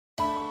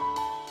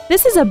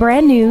This is a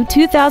brand new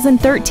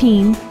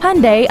 2013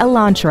 Hyundai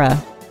Elantra.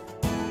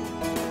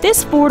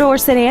 This four-door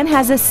sedan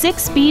has a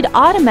 6-speed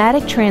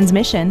automatic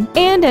transmission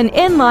and an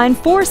inline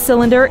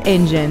 4-cylinder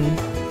engine.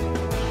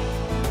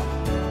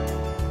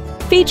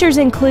 Features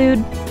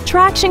include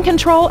traction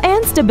control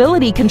and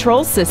stability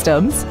control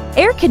systems,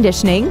 air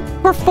conditioning,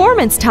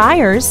 performance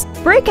tires,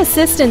 brake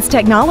assistance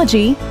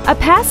technology, a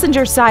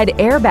passenger side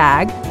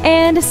airbag,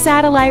 and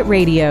satellite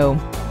radio.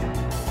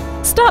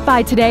 Stop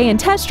by today and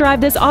test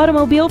drive this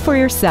automobile for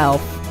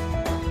yourself.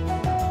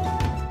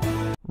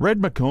 Red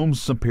McCombs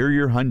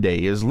Superior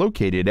Hyundai is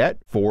located at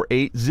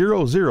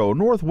 4800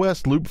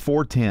 Northwest Loop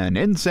 410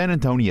 in San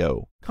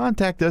Antonio.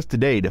 Contact us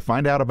today to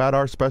find out about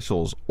our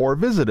specials or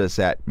visit us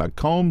at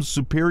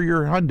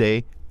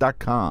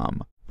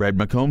McCombsSuperiorHyundai.com. Red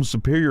McCombs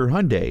Superior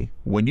Hyundai.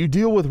 When you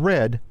deal with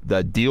red,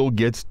 the deal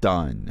gets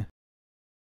done.